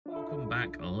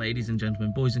back, ladies and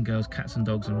gentlemen, boys and girls, cats and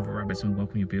dogs and rabbits, and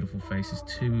welcome your beautiful faces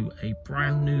to a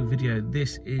brand new video.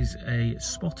 This is a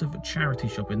spot of charity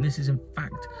shop, and this is in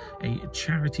fact a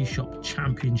charity shop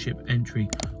championship entry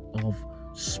of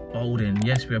Spalding.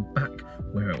 Yes, we are back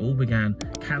where it all began.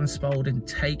 Can Spalding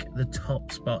take the top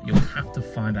spot? You'll have to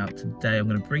find out today. I'm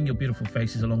going to bring your beautiful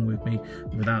faces along with me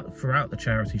throughout the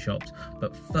charity shops,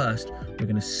 but first we're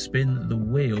going to spin the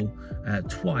wheel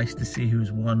twice to see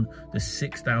who's won the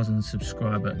 6,000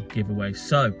 subscriber giveaway.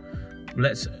 So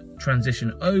let's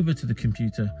transition over to the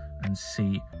computer and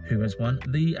see who has won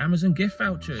the Amazon gift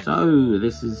vouchers. So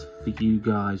this is for you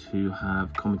guys who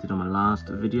have commented on my last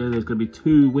video. There's going to be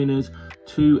two winners,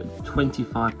 two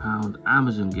 £25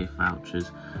 Amazon gift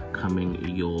vouchers coming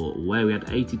your way. We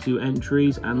had 82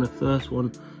 entries, and the first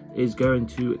one is going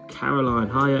to Caroline.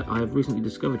 Hiya, I have recently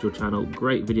discovered your channel.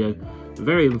 Great video,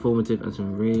 very informative, and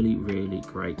some really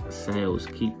great sales.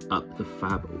 Keep up the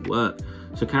fab work.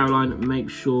 So Caroline, make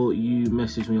sure you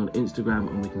message me on Instagram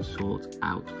and we can sort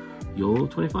out your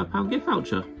 £25 gift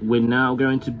voucher. We're now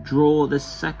going to draw the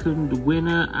second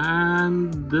winner,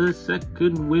 and the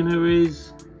second winner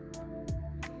is,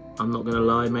 I'm not gonna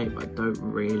lie mate, but I don't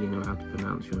really know how to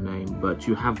pronounce your name, but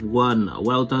you have won.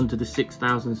 Well done to the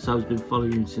 6,000 subs, been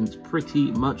following you since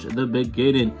pretty much the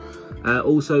beginning.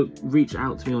 Also reach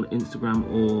out to me on Instagram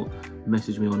or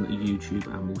message me on YouTube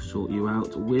and we'll sort you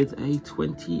out with a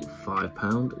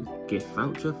 £25 gift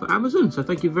voucher for Amazon. So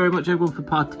thank you very much everyone for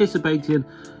participating.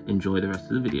 Enjoy the rest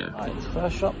of the video. Right,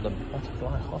 first up, the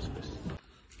Butterfly Hospice.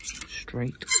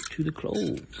 Straight to the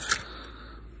clothes.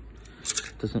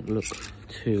 Doesn't look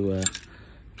too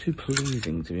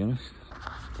pleasing, to be honest.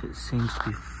 It seems to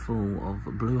be full of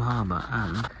Blue Harbour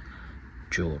and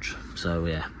George, so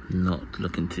yeah, not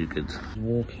looking too good.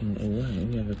 Walking away,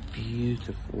 we have a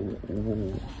beautiful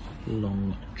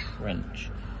long trench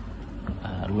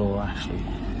Laura Ashley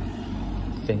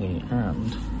thingy,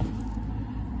 and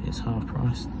it's half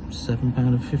price,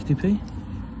 £7.50p.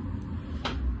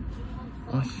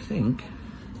 I think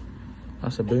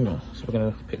that's a boomer, so we're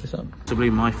going to pick this up. Possibly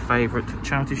my favourite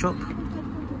charity shop,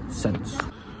 Sense.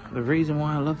 The reason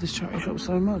why I love this charity shop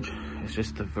so much is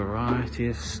just the variety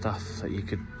of stuff that you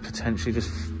could potentially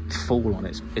just fall on.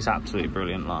 It's absolutely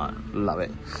brilliant, like, love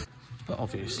it. But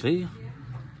obviously,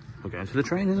 we're going to the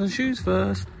trainers and shoes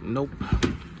first. Nope.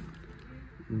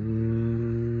 Nope.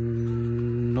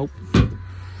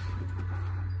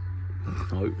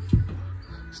 Nope.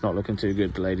 It's not looking too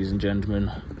good, ladies and gentlemen.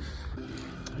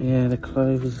 Yeah, the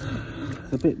clothes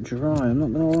are a bit dry, I'm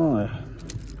not gonna lie.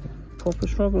 Proper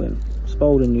struggling.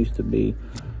 Spalding used to be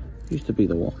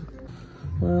the one.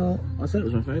 Well, I said it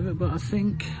was my favourite, but I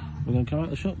think we're gonna come out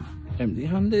of the shop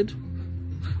empty-handed.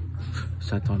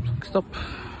 Sad times. Stop.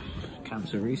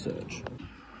 Cancer research.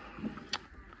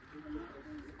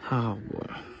 Oh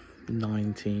boy.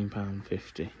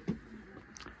 £19.50.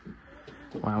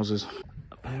 Wowzers.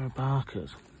 A pair of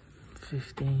Barkers.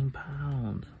 £15.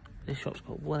 This shop's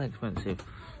got well expensive.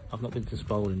 I've not been to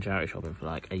Spalding charity shopping for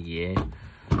like a year.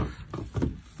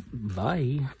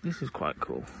 Bye. This is quite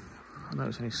cool. I know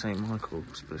it's only St.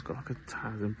 Michael's, but it's got like a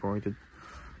Taz embroidered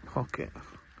pocket.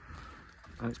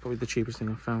 And it's probably the cheapest thing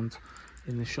I've found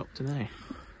in this shop today.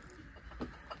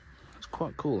 It's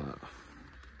quite cool, that.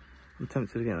 I'm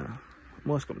tempted to get it.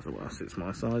 Worst comes to worst, it's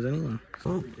my size anyway.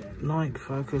 Oh, Nike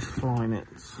Focus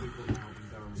Flyknits.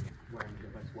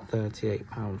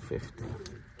 £38.50.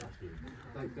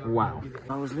 Wow.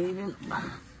 I was leaving,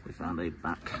 we found a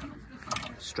back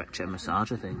stretcher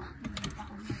massager thing.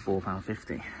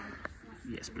 £4.50.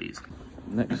 Yes, please.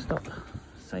 Next up,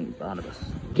 St. Barnabas.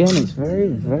 Again, it's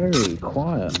very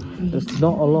quiet. There's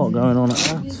not a lot going on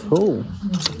at all.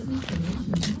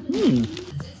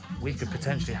 We could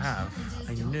potentially have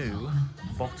a new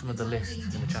bottom of the list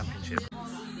in the championship.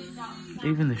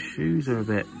 Even the shoes are a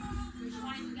bit...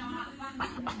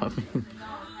 I mean,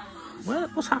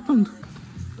 what's happened?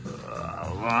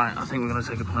 Right, I think we're going to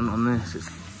take a punt on this. It's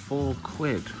 £4,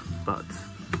 but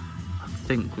I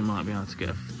think we might be able to get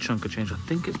a chunk of change. I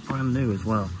think it's brand new as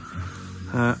well.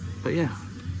 But yeah,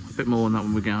 a bit more on that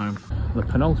when we get home. The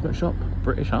penultimate shop,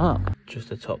 British Art.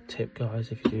 Just a top tip, guys,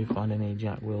 if you do find any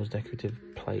Jack Wills decorative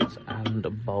plates and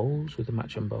bowls with the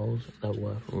matching bowls, they're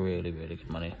worth really good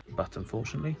money. But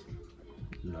unfortunately,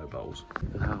 no bowls.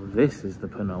 Now this is the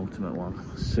penultimate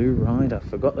one. Sue Ryder.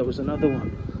 Forgot there was another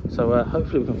one. So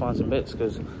hopefully we can find some bits,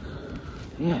 because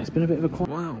yeah, it's been a bit of a quiet.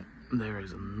 Well, there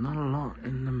is not a lot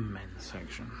in the men's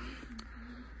section.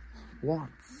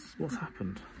 What's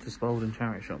happened to Spalding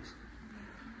charity shops?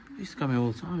 It used to come here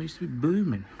all the time. It used to be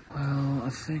booming. Well, I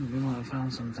think we might have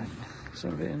found something. It's a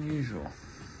bit unusual.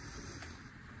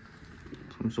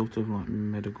 some sort of like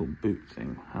medical boot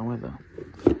thing. However,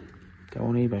 go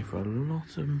on eBay for a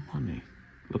lot of money,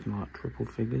 looking like triple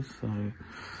figures, so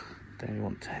they only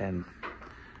want 10.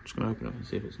 Just gonna open it and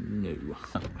see if it's new.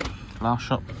 Last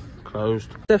shop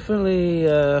closed. Definitely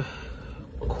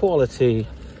quality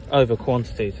over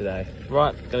quantity today.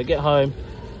 Right, gonna get home.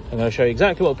 I'm gonna show you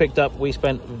exactly what we picked up. We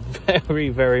spent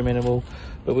very minimal,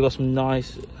 but we got some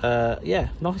nice, yeah,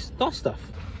 nice stuff.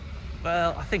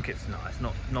 Well, I think it's nice.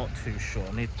 Not too sure.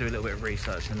 I need to do a little bit of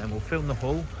research, and then we'll film the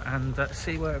haul and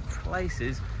see where it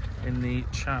places in the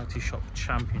charity shop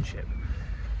championship.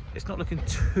 It's not looking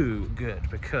too good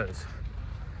because,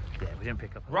 yeah, we didn't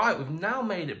pick up. Right, we've now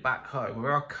made it back home. We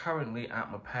are currently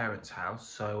at my parents' house,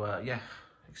 so yeah,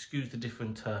 excuse the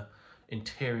different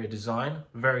interior design.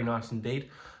 Very nice indeed.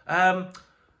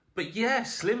 But yeah,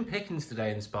 slim pickings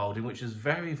today in Spalding, which is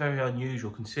very unusual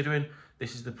considering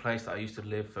this is the place that I used to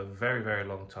live for a very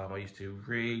long time. I used to do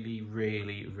really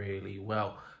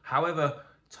well. However,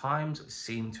 times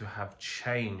seem to have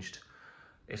changed.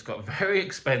 It's got very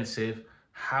expensive.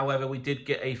 However, we did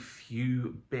get a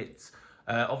few bits.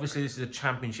 Obviously, this is a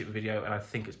championship video, and I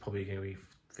think it's probably going to be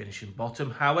finishing bottom.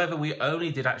 However, we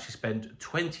only did actually spend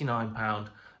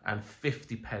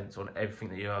 £29.50 on everything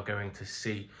that you are going to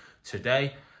see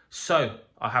today. So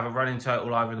I have a running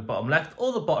total either in the bottom left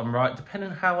or the bottom right, depending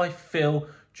on how I feel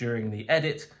during the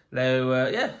edit. So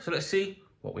yeah, so let's see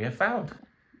what we have found.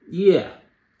 Yeah,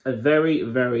 a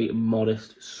very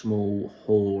modest small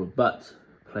haul, but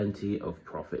plenty of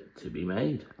profit to be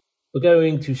made. We're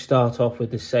going to start off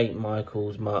with the St.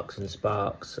 Michael's Marks and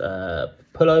Sparks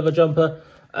pullover jumper.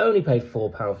 Only paid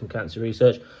 £4 from Cancer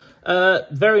Research.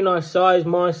 Very nice size,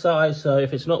 my size, so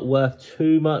if it's not worth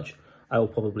too much, I will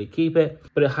probably keep it.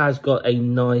 But it has got a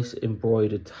nice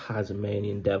embroidered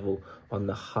Tasmanian devil on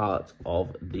the heart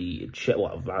of the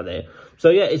right there. So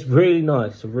yeah, it's really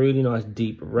nice, a really nice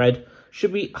deep red. I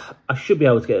should be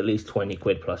able to get at least 20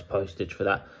 quid plus postage for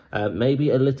that. Maybe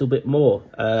a little bit more.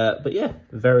 But yeah,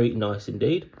 very nice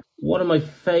indeed. One of my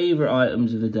favourite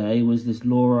items of the day was this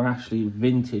Laura Ashley,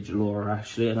 vintage Laura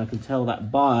Ashley, and I can tell that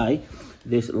by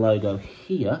this logo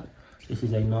here. This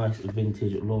is a nice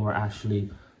vintage Laura Ashley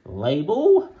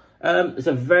label. It's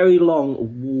a very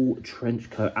long wool trench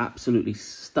coat, absolutely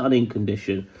stunning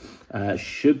condition.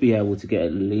 Should be able to get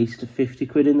at least 50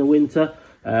 quid in the winter.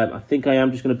 I think I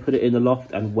am just going to put it in the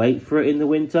loft and wait for it in the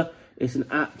winter. It's an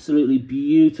absolutely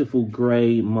beautiful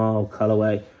grey marl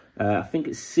colourway. I think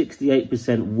it's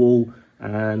 68% wool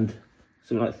and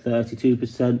something like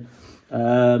 32%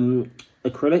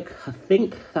 acrylic. I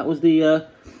think that was the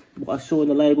what I saw in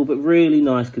the label, but really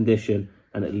nice condition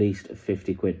and at least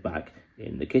 50 quid back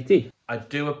in the kitty. I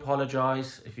do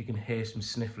apologise if you can hear some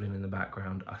sniffling in the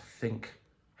background. I think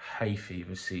hay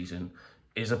fever season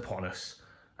is upon us,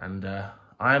 and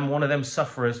I am one of them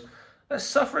sufferers that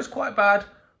suffers quite bad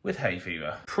with hay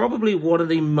fever. Probably one of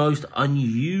the most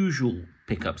unusual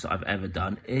pickups that I've ever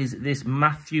done is this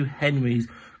Matthew Henry's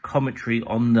commentary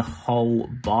on the whole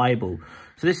Bible.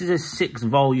 So this is a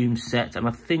 6-volume set, and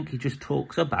I think he just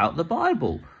talks about the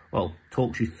Bible. Well,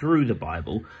 talks you through the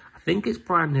Bible. I think it's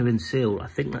brand new and sealed. I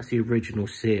think that's the original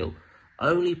seal.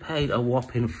 Only paid a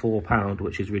whopping £4,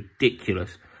 which is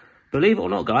ridiculous. Believe it or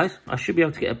not, guys, I should be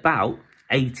able to get about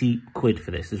 80 quid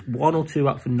for this. There's one or two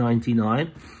up for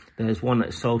 99. There's one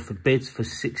that's sold for bids for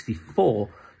 64.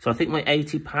 So I think my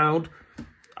 £80,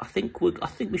 I think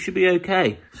we should be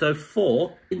okay. So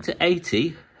 4 into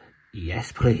 80,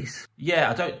 yes please. Yeah,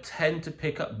 I don't tend to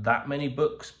pick up that many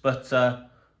books, but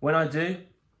when I do,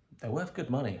 they're worth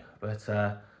good money. But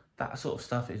that sort of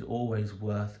stuff is always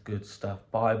worth good stuff.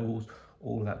 Bibles,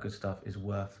 all of that good stuff is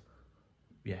worth,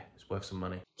 yeah, it's worth some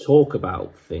money. Talk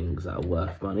about things that are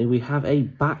worth money. We have a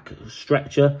back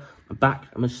stretcher, a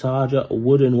back massager, a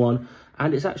wooden one,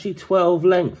 and it's actually 12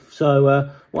 length. So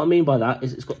what I mean by that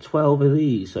is it's got 12 of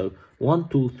these. So 1,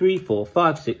 2, 3, 4,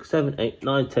 5, 6, 7, 8,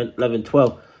 9, 10, 11,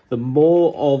 12. The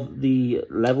more of the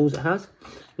levels it has,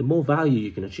 the more value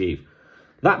you can achieve.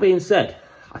 That being said,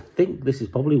 I think this is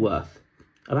probably worth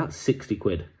about 60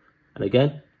 quid. And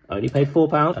again, I only paid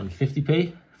 £4 and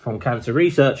 50p from Cancer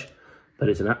Research, but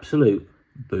it's an absolute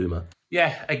boomer.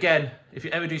 Yeah, again, if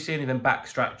you ever do see any of them back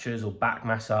stretchers or back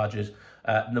massagers,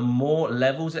 the more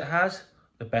levels it has,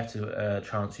 the better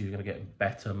chance you're going to get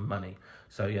better money.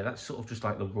 So yeah, that's sort of just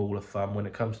like the rule of thumb when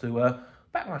it comes to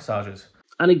back massagers.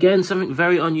 And again, something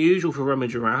very unusual for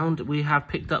Rummage Around, we have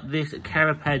picked up this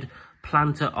Caraped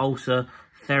plantar ulcer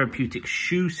therapeutic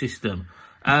shoe system.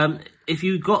 If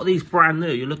you got these brand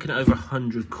new, you're looking at over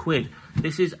 100 quid.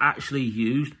 This is actually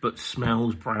used, but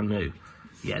smells brand new.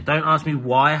 Yeah, don't ask me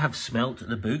why I have smelt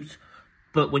the boot.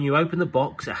 but when you open the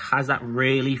box, it has that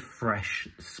really fresh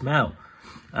smell.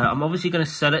 I'm obviously going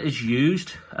to sell it as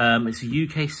used. It's a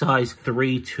UK size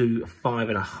 3 to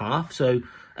 5.5, so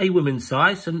a women's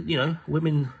size. And you know,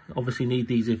 women obviously need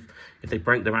these if they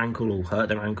break their ankle or hurt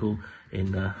their ankle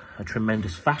in a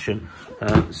tremendous fashion.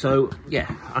 So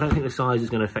yeah, I don't think the size is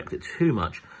going to affect it too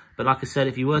much. But like I said,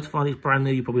 if you were to find these brand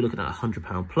new, you're probably looking at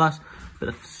 £100 plus.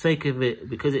 But for the sake of it,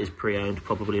 because it is pre-owned,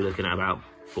 probably looking at about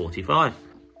 45.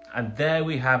 And there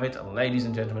we have it, ladies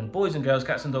and gentlemen, boys and girls,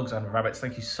 cats and dogs and rabbits.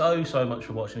 Thank you so much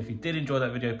for watching. If you did enjoy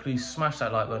that video, please smash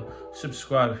that like button,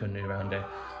 subscribe if you're new around here,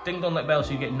 ding dong that bell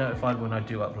so you get notified when I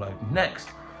do upload next.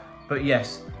 But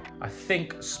yes, I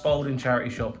think Spalding Charity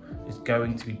Shop is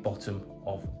going to be bottom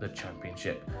of the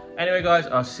championship. Anyway guys,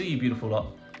 I'll see you beautiful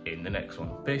lot in the next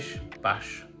one. Bish,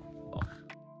 bash,